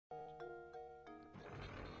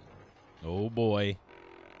Oh, boy.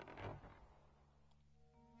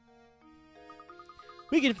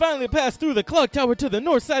 We can finally pass through the clock tower to the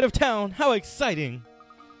north side of town. How exciting.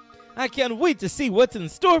 I can't wait to see what's in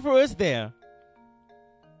store for us there.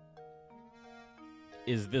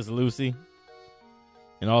 Is this Lucy?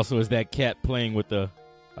 And also, is that cat playing with a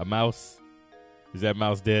mouse? Is that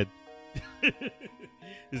mouse dead?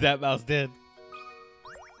 Is that mouse dead?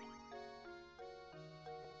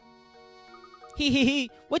 Hee,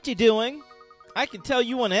 what you doing? I can tell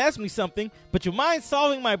you want to ask me something, but you mind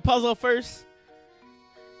solving my puzzle first?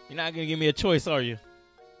 You're not going to give me a choice, are you?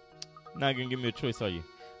 Not going to give me a choice, are you?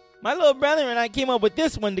 My little brother and I came up with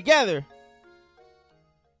this one together.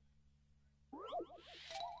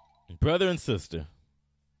 Brother and sister.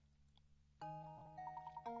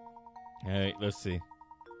 All right, let's see.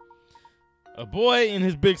 A boy and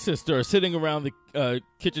his big sister are sitting around the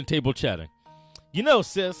kitchen table chatting. You know,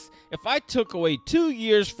 sis, if I took away 2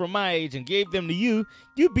 years from my age and gave them to you,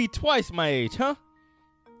 you'd be twice my age, huh?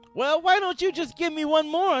 Well, why don't you just give me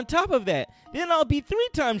one more on top of that? Then I'll be 3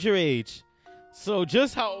 times your age. So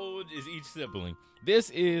just how old is each sibling? This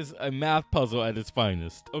is a math puzzle at its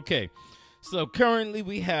finest. Okay, so currently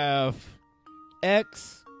we have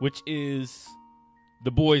X, which is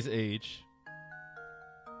the boy's age.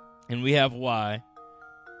 And we have Y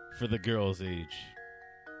for the girl's age.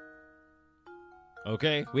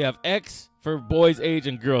 Okay, we have X for boy's age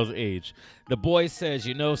and girl's age. The boy says,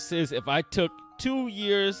 you know, sis, if I took 2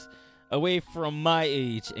 years away from my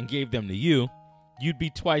age and gave them to you, you'd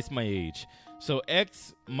be twice my age. So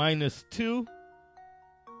X minus 2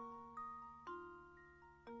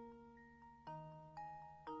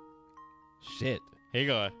 shit.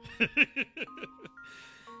 Hang on.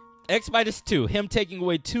 X minus 2, him taking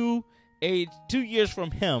away 2 years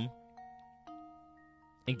from him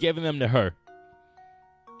and giving them to her,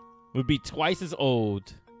 would be twice as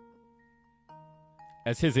old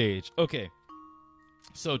as his age. Okay.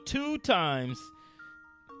 So 2 times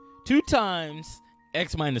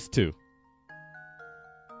X minus 2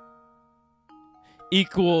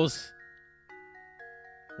 equals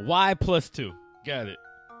Y plus 2. Got it.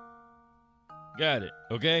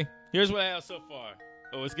 Okay? Here's what I have so far.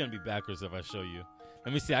 Oh, it's going to be backwards if I show you.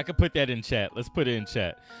 Let me see. I can put that in chat. Let's put it in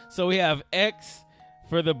chat. So we have X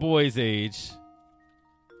for the boy's age.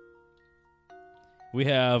 We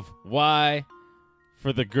have Y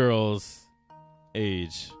for the girl's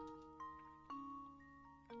age.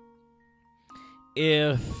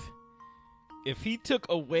 If he took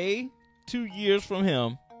away 2 years from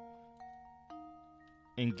him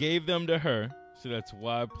and gave them to her, so that's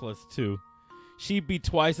Y plus 2, she'd be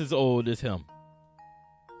twice as old as him.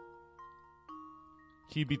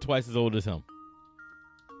 She'd be twice as old as him.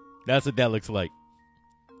 That's what that looks like.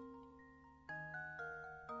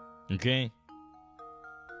 Okay?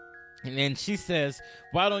 And then she says,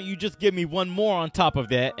 why don't you just give me one more on top of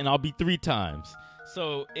that and I'll be 3 times.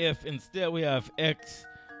 So if instead we have X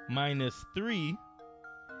minus 3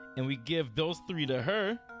 and we give those 3 to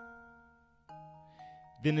her,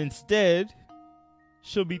 then instead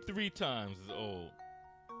she'll be 3 times as old.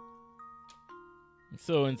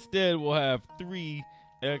 So instead we'll have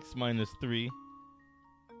 3x minus 3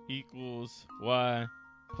 equals Y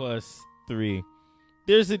plus 3.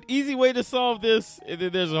 There's an easy way to solve this, and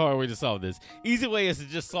then there's a hard way to solve this. Easy way is to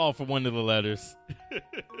just solve for one of the letters.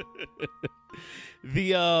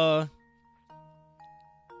 The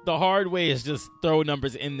hard way is just throw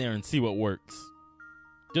numbers in there and see what works.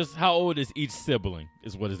 Just how old is each sibling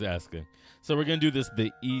is what it's asking. So we're going to do this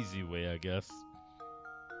the easy way, I guess.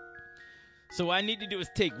 So what I need to do is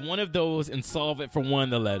take one of those and solve it for one of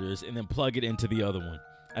the letters and then plug it into the other one.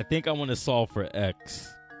 I think I want to solve for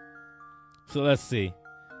X. So let's see.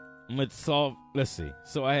 Let's see.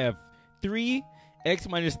 So I have 3. X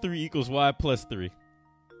minus 3 equals Y plus 3.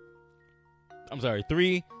 I'm sorry.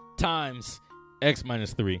 3 times X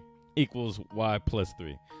minus 3 equals Y plus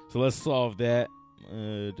 3. So let's solve that.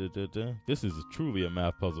 This is truly a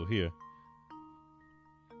math puzzle here.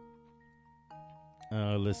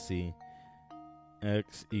 Let's see.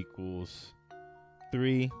 X equals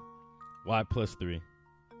 3. Y plus 3.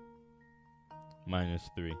 Minus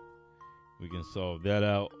 3. We can solve that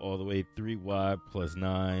out all the way. 3y plus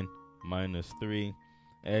 9 minus 3.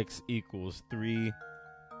 X equals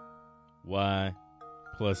 3y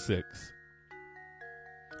plus 6.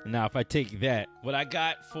 Now, if I take that, what I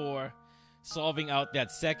got for solving out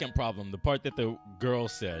that second problem, the part that the girl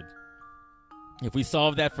said, if we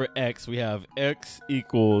solve that for X, we have X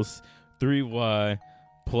equals 3y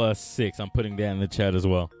plus 6. I'm putting that in the chat as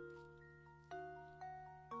well.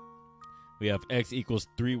 We have X equals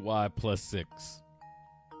 3y plus 6.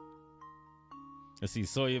 Let's see.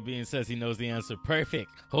 Soybean says he knows the answer.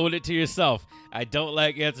 Perfect. Hold it to yourself. I don't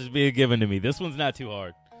like answers being given to me. This one's not too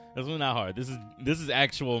hard. This one's not hard. This is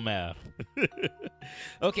actual math.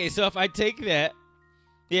 Okay, so if I take that,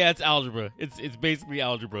 yeah, it's algebra. It's basically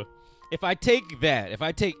algebra. If I take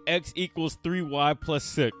x equals 3y plus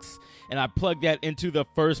 6, and I plug that into the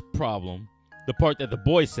first problem, the part that the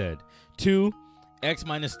boy said, 2 times x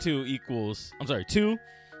minus 2 equals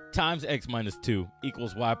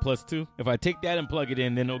y plus 2. If I take that and plug it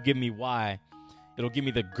in, then it'll give me y. It'll give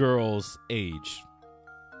me the girl's age.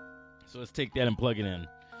 So let's take that and plug it in.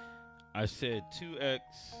 I said 2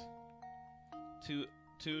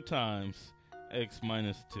 times x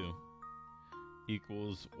minus 2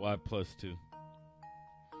 equals y plus 2.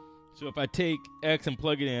 So if I take x and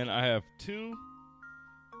plug it in, I have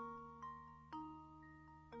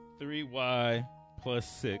 3y plus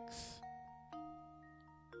 6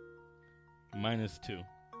 minus 2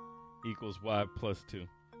 equals y plus 2.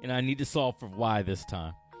 And I need to solve for y this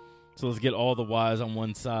time. So let's get all the y's on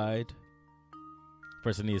one side.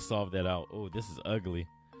 First I need to solve that out. Oh, this is ugly.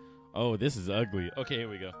 Okay, here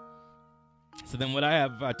we go. So then what I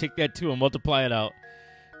have, if I take that 2 and multiply it out,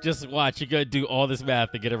 just watch, you're going to do all this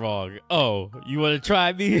math to get it wrong. Oh, you want to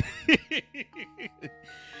try me?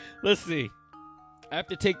 Let's see. I have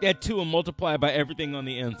to take that 2 and multiply it by everything on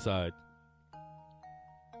the inside.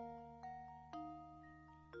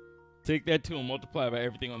 Take that 2 and multiply it by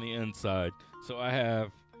everything on the inside. So I have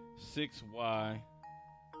 6y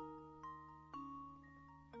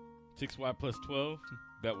plus 12.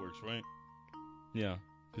 That works, right? Yeah.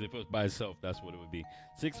 Because if it was by itself, that's what it would be.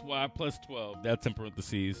 6y plus 12, that's in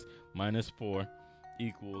parentheses, minus 4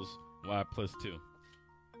 equals y plus 2.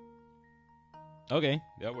 Okay,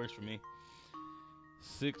 that works for me.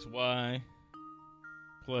 6y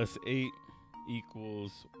plus 8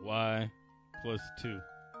 equals y plus 2.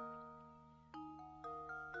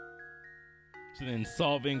 So then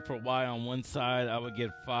solving for y on one side, I would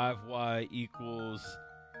get 5y equals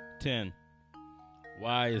 10.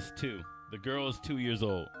 Y is 2. The girl is 2 years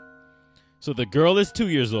old. So the girl is 2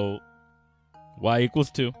 years old. Y equals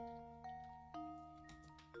 2.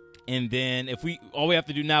 And then all we have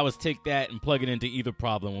to do now is take that and plug it into either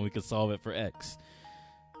problem and we can solve it for x.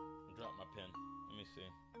 Drop my pen. Let me see.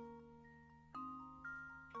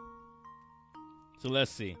 So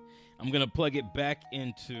let's see. I'm going to plug it back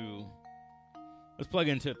into... Let's plug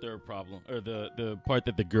it into a third problem, or the part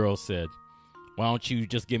that the girl said. Why don't you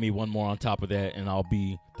just give me one more on top of that, and I'll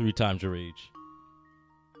be 3 times your age.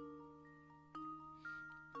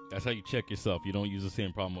 That's how you check yourself. You don't use the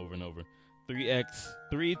same problem over and over.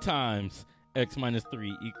 3 times x minus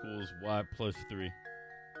 3 equals y plus 3.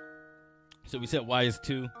 So we said y is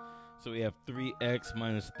 2. So we have 3x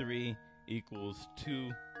minus 3 equals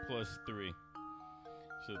 2 plus 3.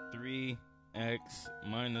 So 3x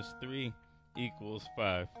minus 3 equals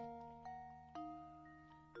 5.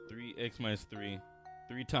 3x minus 3.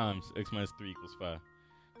 3 times x minus 3 equals 5.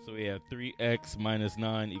 So we have 3x minus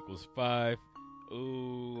 9 equals 5.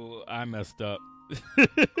 Ooh, I messed up.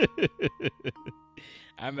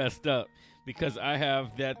 I messed up because I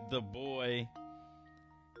have that the boy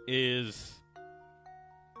is...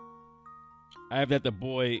 I have that the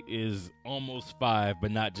boy is almost 5,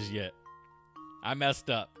 but not just yet. I messed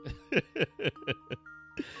up.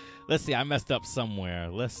 Let's see, I messed up somewhere.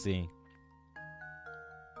 Let's see.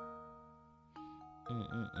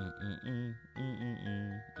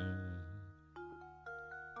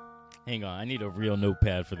 Hang on, I need a real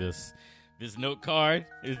notepad for this. This note card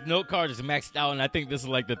is maxed out, and I think this is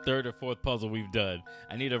like the 3rd or 4th puzzle we've done.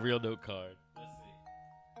 I need a real note card. Let's see.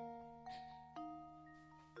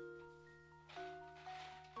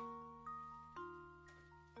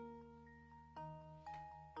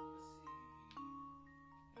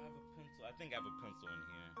 I have a pencil. I think I have a pencil in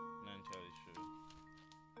here. I'm not entirely sure.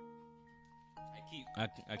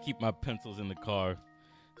 I keep my pencils in the car,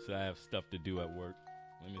 so I have stuff to do at work.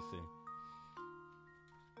 Let me see.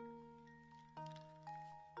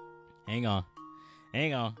 Hang on.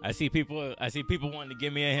 I see people wanting to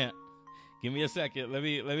give me a hint. Give me a second. Let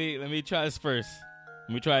me try this first.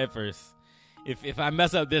 Let me try it first. If I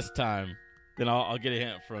mess up this time, then I'll get a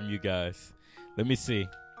hint from you guys. Let me see.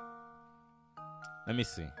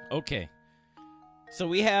 Okay. So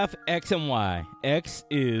we have X and Y. X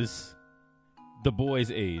is the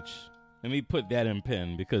boy's age. Let me put that in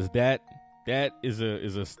pen because that is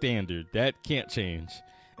a standard. That can't change.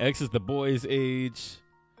 X is the boy's age.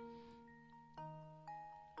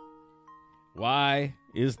 Y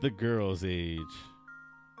is the girl's age.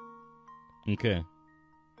 Okay.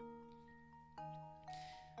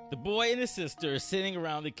 The boy and his sister are sitting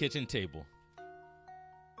around the kitchen table.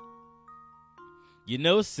 You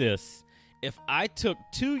know, sis, if I took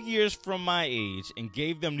 2 years from my age and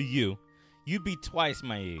gave them to you, you'd be twice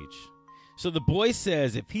my age. So the boy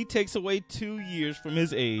says if he takes away 2 years from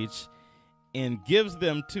his age and gives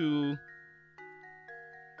them to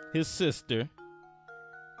his sister,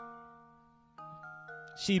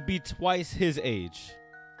 she'd be twice his age.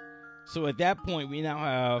 So at that point, we now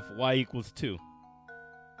have y equals 2.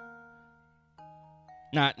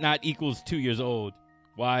 Not equals 2 years old.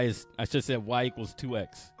 I should say y equals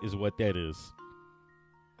 2x is what that is.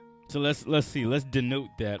 So let's see. Let's denote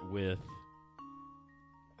that with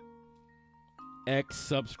x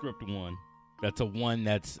subscript 1. That's a 1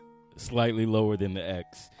 that's slightly lower than the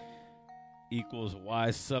x. Equals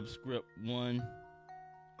y subscript 1.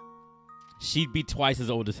 She'd be twice as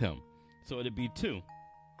old as him. So it'd be 2.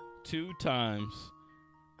 2 times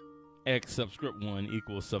x subscript 1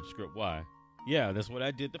 equals subscript y. Yeah, that's what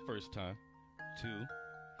I did the first time.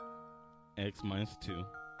 2x minus 2.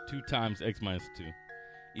 2 times x minus 2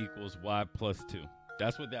 equals y plus 2.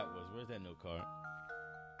 That's what that was. Where's that note card?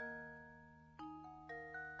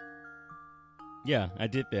 Yeah, I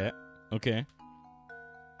did that. Okay.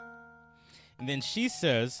 And then she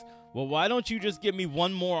says, well, why don't you just give me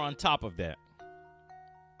one more on top of that?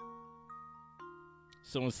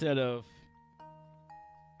 So instead of...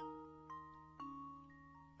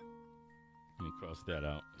 Let me cross that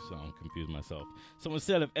out so I don't confuse myself. So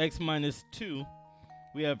instead of x minus 2,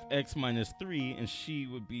 we have x minus 3, and she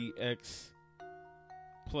would be y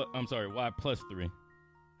plus 3.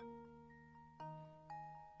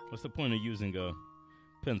 What's the point of using a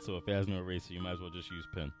pencil if it has no eraser? You might as well just use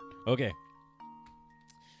pen. Okay.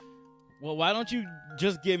 Well, why don't you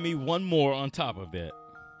just give me one more on top of that?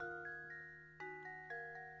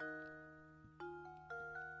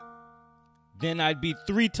 Then I'd be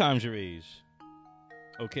 3 times your age.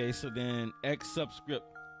 Okay, so then x subscript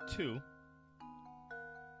 2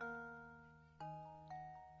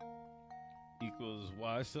 equals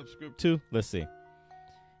y subscript 2. Let's see.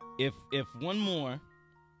 If one more,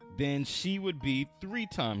 then she would be 3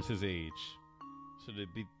 times his age. So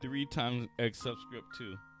there'd be 3 times x subscript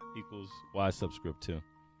 2 equals y subscript 2.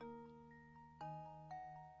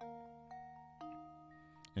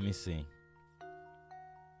 Let me see.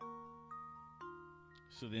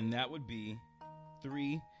 So then that would be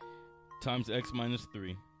 3 times x minus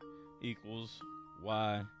 3 equals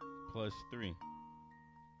y plus 3.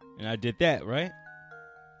 And I did that, right?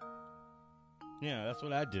 Yeah, that's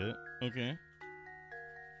what I did. Okay.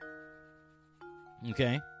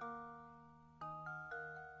 Okay.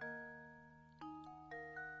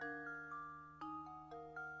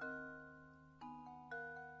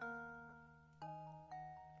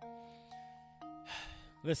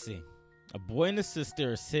 Let's see. A boy and a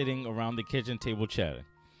sister are sitting around the kitchen table chatting.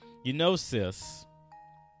 You know, sis,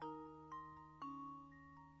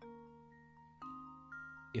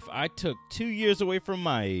 if I took 2 years away from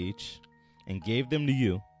my age and gave them to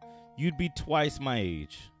you, you'd be twice my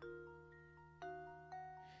age.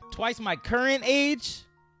 Twice my current age?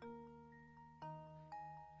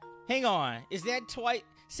 Hang on. Is that twice?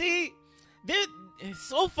 See, there,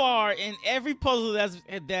 so far in every puzzle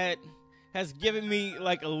that has given me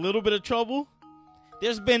like a little bit of trouble,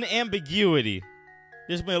 there's been ambiguity.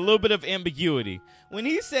 There's been a little bit of ambiguity. When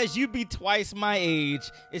he says you'd be twice my age,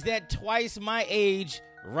 is that twice my age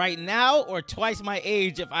right now or twice my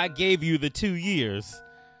age if I gave you the 2 years?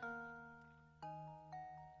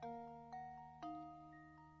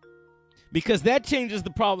 Because that changes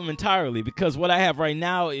the problem entirely, because what I have right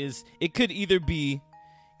now is it could either be,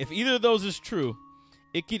 if either of those is true,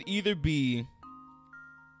 it could either be,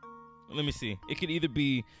 let me see, it could either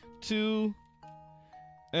be 2x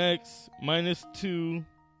minus 2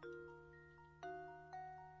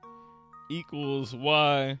 equals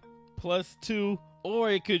y plus 2, or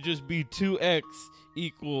it could just be 2x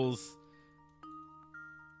equals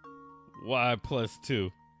y plus 2.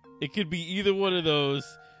 It could be either one of those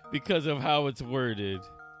because of how it's worded.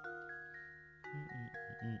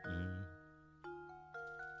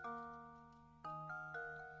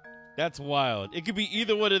 That's wild. It could be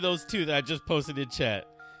either one of those two that I just posted in chat.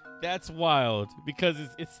 That's wild because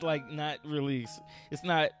it's like not really, it's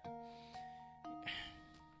not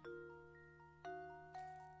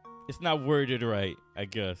worded right, I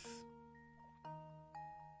guess.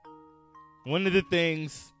 One of the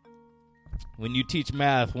things when you teach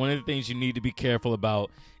math, one of the things you need to be careful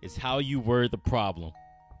about is how you word the problem.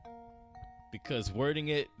 Because wording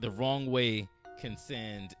it the wrong way can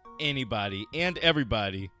send anybody and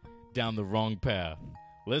everybody down the wrong path.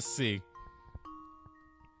 Let's see.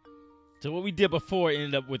 So what we did before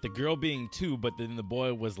ended up with the girl being 2, but then the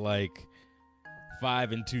boy was like 5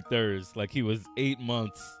 2/3. Like he was 8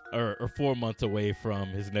 months or 4 months away from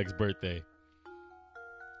his next birthday.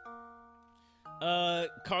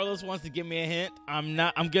 Carlos wants to give me a hint.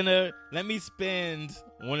 Let me spend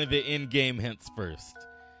one of the in-game hints first.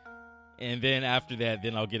 And then after that,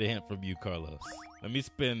 then I'll get a hint from you, Carlos. Let me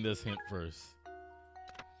spin this hint first.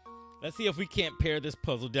 Let's see if we can't pare this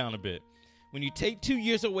puzzle down a bit. When you take 2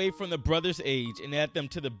 years away from the brother's age and add them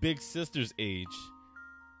to the big sister's age,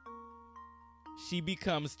 she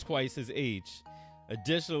becomes twice his age.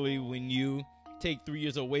 Additionally, when you take 3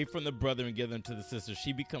 years away from the brother and give them to the sister,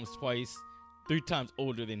 she becomes 3 times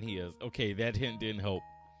older than he is. Okay, that hint didn't help.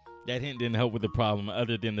 That hint didn't help with the problem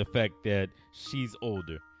other than the fact that she's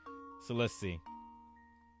older. So let's see.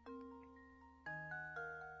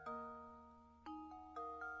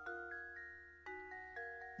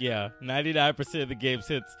 Yeah, 99% of the game's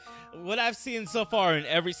hits. What I've seen so far in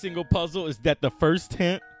every single puzzle is that the first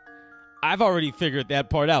hint, I've already figured that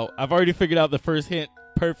part out. I've already figured out the first hint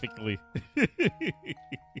perfectly.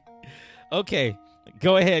 Okay,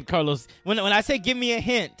 go ahead, Carlos. When I say give me a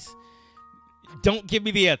hint, don't give me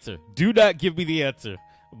the answer. Do not give me the answer.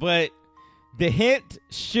 But the hint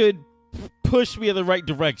should push me in the right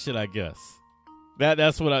direction, I guess.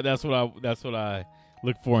 That's what I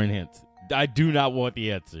look for in hints. I do not want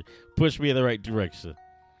the answer. Push me in the right direction.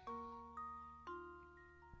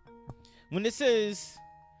 When it says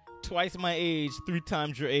twice my age, 3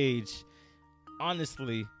 times your age,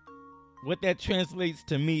 honestly, what that translates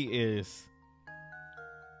to me is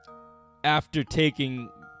after taking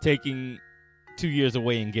 2 years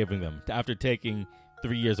away and giving them. After taking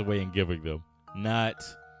 3 years away and giving them. Not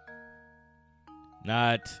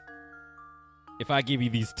if I give you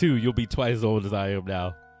these 2, you'll be twice as old as I am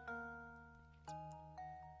now.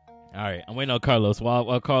 All right, I'm waiting on Carlos.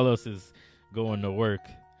 While Carlos is going to work,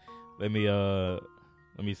 let me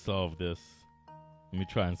solve this. Let me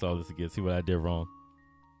try and solve this again. See what I did wrong.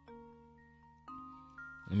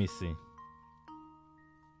 Let me see.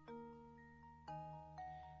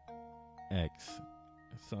 X.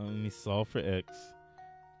 So let me solve for X.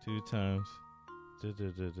 2 times.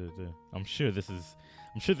 I'm sure this is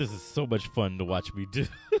so much fun to watch me do.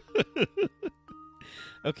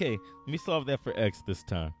 Okay, let me solve that for X this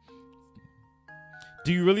time.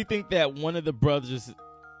 Do you really think that one of the brothers is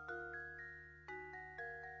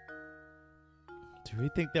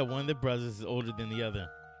older than the other?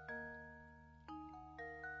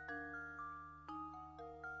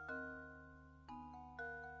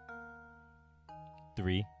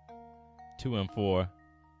 Three, 2 and 4,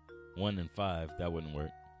 1 and 5. That wouldn't work.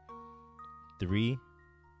 3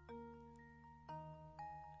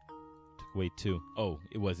 took away 2. Oh,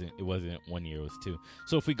 it wasn't 1 year. It was 2.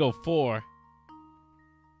 So if we go 4,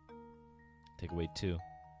 take away 2,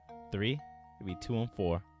 3. It'd be 2 and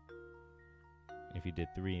 4. If you did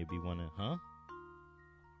 3, it'd be 1 and, huh?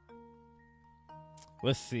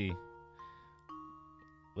 Let's see.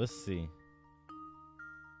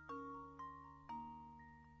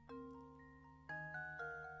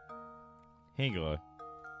 Hang on.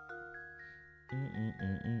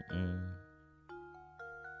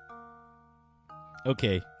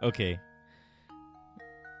 Okay.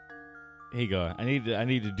 Hang on. I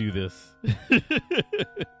need to do this.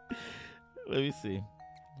 Let me see.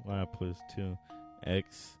 Y plus 2.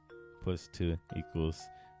 X plus 2 equals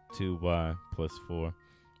 2y plus 4.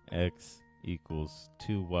 X equals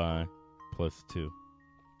 2y plus 2.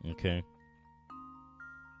 Okay.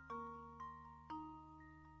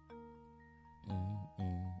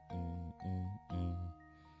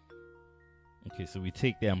 Okay, so we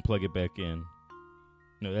take that and plug it back in.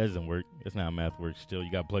 No, that doesn't work. That's not how math works still.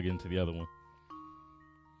 You got to plug it into the other one.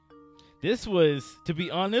 This was, to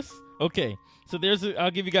be honest, okay. So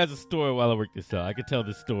I'll give you guys a story while I work this out. I could tell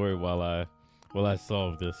this story while I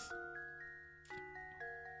solve this.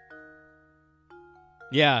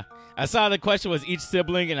 Yeah, I saw the question was each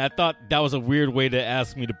sibling, and I thought that was a weird way to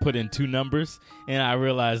ask me to put in 2 numbers. And I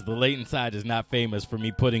realized the Layton side is not famous for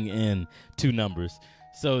me putting in 2 numbers.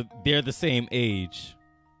 So they're the same age,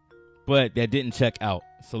 but that didn't check out.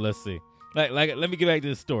 So let's see. Let me get back to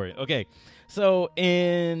the story. Okay, so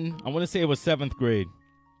I want to say it was 7th grade.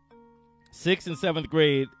 6th and 7th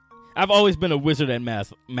grade, I've always been a wizard at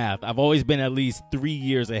math. I've always been at least 3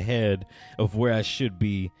 years ahead of where I should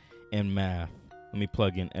be in math. Let me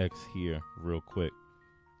plug in X here real quick.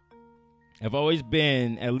 I've always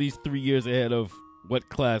been at least 3 years ahead of what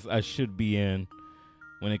class I should be in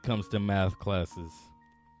when it comes to math classes.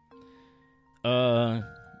 And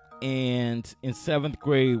in 7th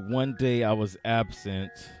grade, one day I was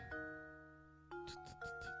absent.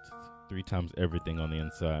 3 times everything on the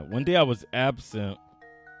inside. One day I was absent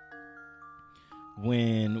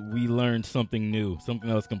when we learned something new, something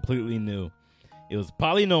that was completely new. It was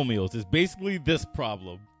polynomials. It's basically this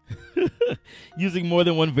problem using more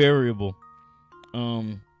than one variable.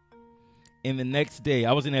 And the next day,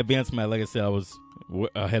 I was in advanced math. Like I said, I was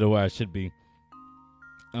ahead of where I should be.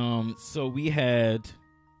 So we had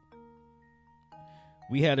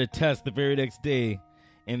a test the very next day,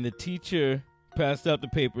 and the teacher passed out the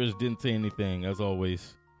papers, didn't say anything, as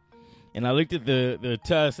always. And I looked at the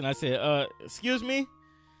test, and I said, excuse me,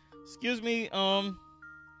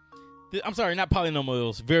 I'm sorry, not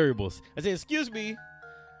polynomials, variables. I said, excuse me,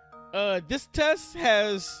 this test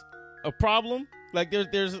has a problem. Like,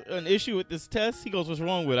 there's an issue with this test. He goes, what's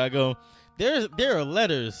wrong with it? I go, there are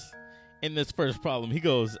letters in this first problem. He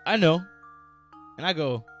goes, I know. And I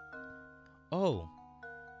go, oh.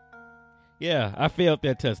 Yeah, I failed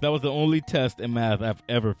that test. That was the only test in math I've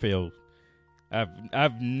ever failed.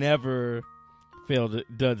 I've never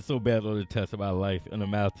done so bad on a test in my life, on a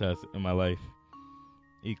math test in my life.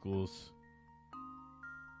 Equals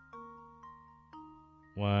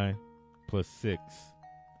y plus 6.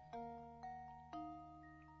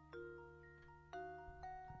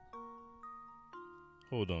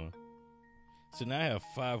 Hold on. So now I have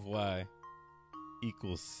 5y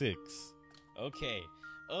equals 6. Okay.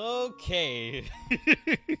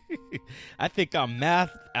 I think I'm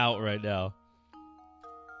math out right now.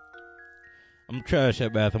 I'm trash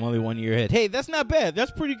at math. I'm only 1 year ahead. Hey, that's not bad.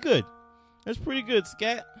 That's pretty good. That's pretty good,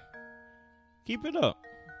 Scat. Keep it up.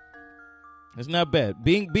 That's not bad.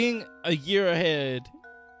 Being a year ahead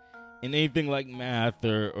in anything like math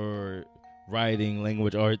or writing,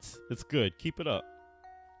 language arts, it's good. Keep it up.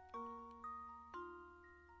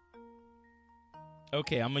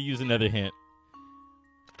 Okay, I'm going to use another hint.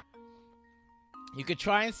 You could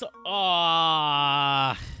try and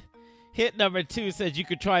hint number 2 says you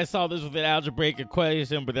could try and solve this with an algebraic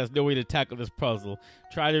equation, but there's no way to tackle this puzzle.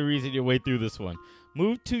 Try to reason your way through this one.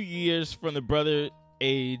 Move 2 years from the brother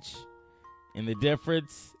age, and the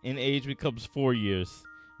difference in age becomes 4 years.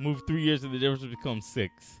 Move 3 years, and the difference becomes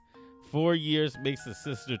 6. 4 years makes the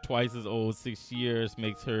sister twice as old. 6 years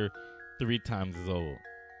makes her 3 times as old.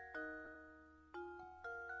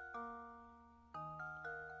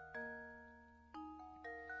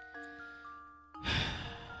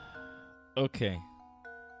 Okay.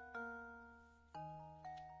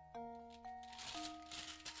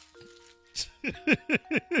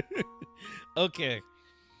 Okay.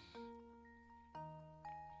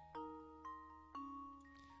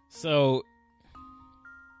 So,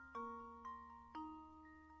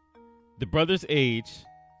 the brother's age.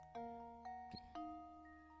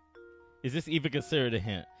 Is this even considered a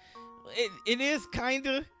hint? It is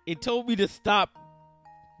kinda. It told me to stop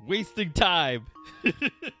wasting time.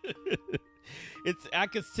 I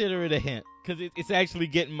consider it a hint because it's actually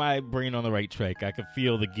getting my brain on the right track. I can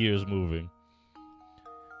feel the gears moving.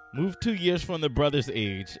 Move 2 years from the brother's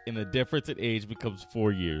age, and the difference in age becomes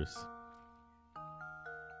 4 years.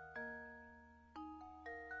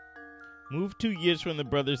 Move 2 years from the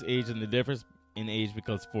brother's age, and the difference in age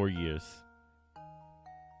becomes 4 years.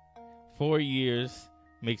 4 years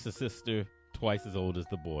makes the sister twice as old as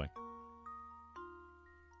the boy.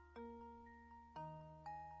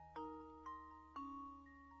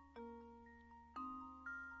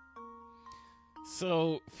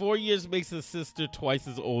 So, 4 years makes the sister twice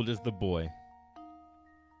as old as the boy.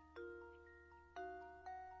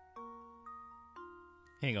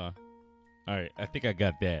 Hang on. All right, I think I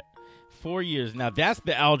got that. 4 years. Now, that's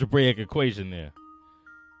the algebraic equation there.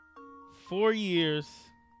 4 years.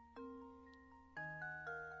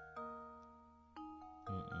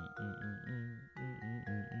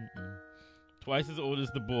 Twice as old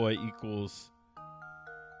as the boy equals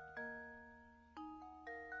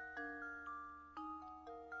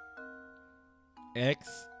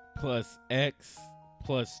x plus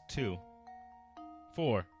 2.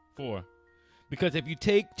 4. Because if you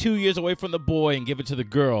take 2 years away from the boy and give it to the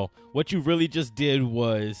girl, what you really just did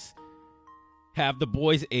was have the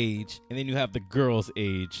boy's age, and then you have the girl's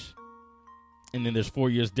age, and then there's 4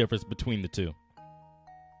 years difference between the two.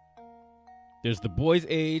 There's the boy's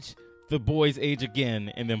age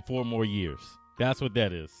again, and then 4 more years. That's what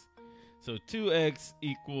that is. So 2x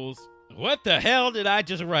equals... What the hell did I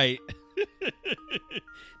just write?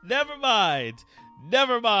 Never mind.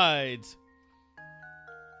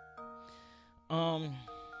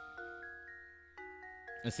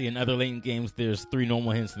 Let's see. In other Layton games, there's 3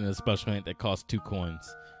 normal hints and a special hint that costs 2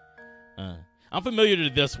 coins. I'm familiar to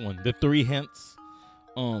this one. The 3 hints.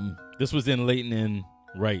 This was in Layton and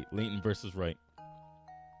Wright. Layton versus Wright.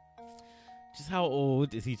 Just how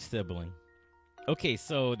old is each sibling? Okay,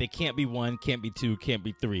 so they can't be 1, can't be 2, can't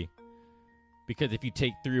be 3. Because if you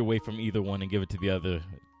take 3 away from either one and give it to the other,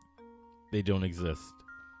 they don't exist.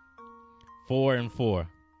 4 and 4.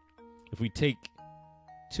 If we take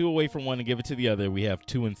 2 away from one and give it to the other, we have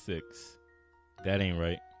 2 and 6. That ain't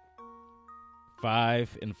right.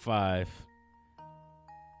 5 and 5.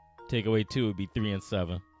 Take away 2 would be 3 and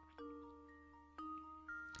 7.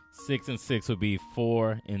 6 and 6 would be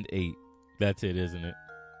 4 and 8. That's it, isn't it?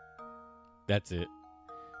 That's it.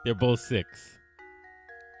 They're both 6.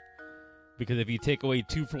 Because if you take away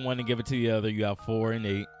 2 from one and give it to the other, you have 4 and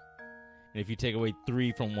 8. And if you take away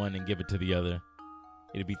 3 from one and give it to the other,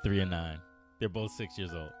 it'd be 3 and 9. They're both 6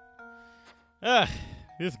 years old.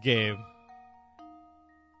 This game.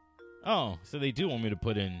 Oh, so they do want me to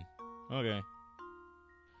put in. Okay.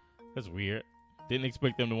 That's weird. Didn't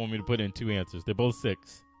expect them to want me to put in 2 answers. They're both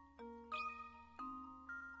 6.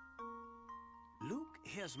 Luke,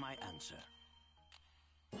 here's my answer.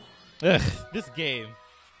 This game.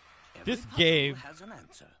 Every This game. puzzle has an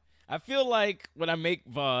answer. I feel like when I make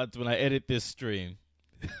VODs, when I edit this stream,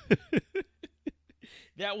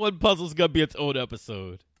 that one puzzle's gonna be its own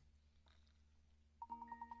episode.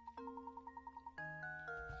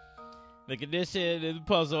 The condition and the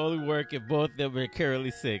puzzle only work if both of them are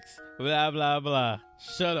currently 6. Blah, blah, blah.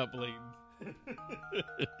 Shut up, Layton.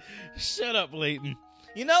 Shut up, Layton.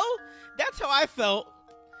 You know, that's how I felt.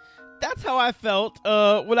 That's how I felt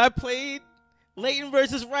when I played Layton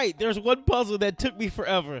versus Wright. There's one puzzle that took me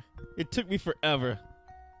forever. It took me forever.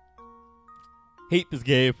 Hate this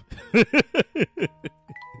game.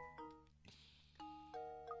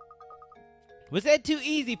 Was that too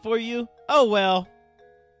easy for you? Oh, well.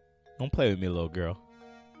 Don't play with me, little girl.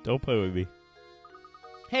 Don't play with me.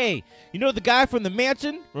 Hey, you know the guy from the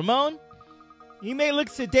mansion, Ramon? He may look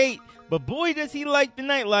sedate, but boy does he like the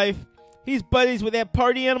nightlife. He's buddies with that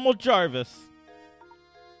party animal Jarvis.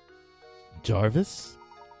 Jarvis?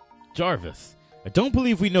 Jarvis. I don't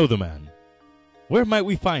believe we know the man. Where might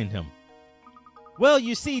we find him? Well,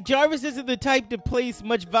 you see, Jarvis isn't the type to place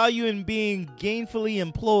much value in being gainfully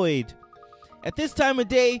employed. At this time of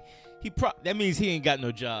day, that means he ain't got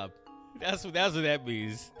no job. That's what that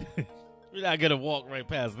means. We're not gonna walk right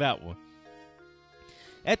past that one.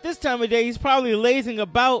 At this time of day, he's probably lazing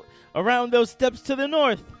about around those steps to the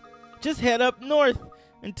north. Just head up north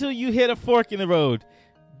until you hit a fork in the road.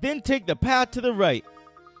 Then take the path to the right.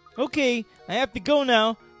 Okay, I have to go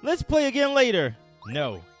now. Let's play again later.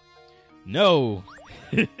 No. No.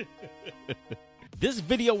 This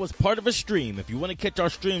video was part of a stream. If you want to catch our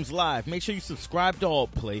streams live, make sure you subscribe to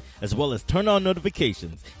AltPlay, as well as turn on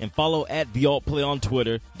notifications and follow @TheAltPlay on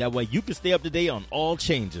Twitter. That way you can stay up to date on all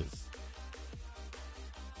changes.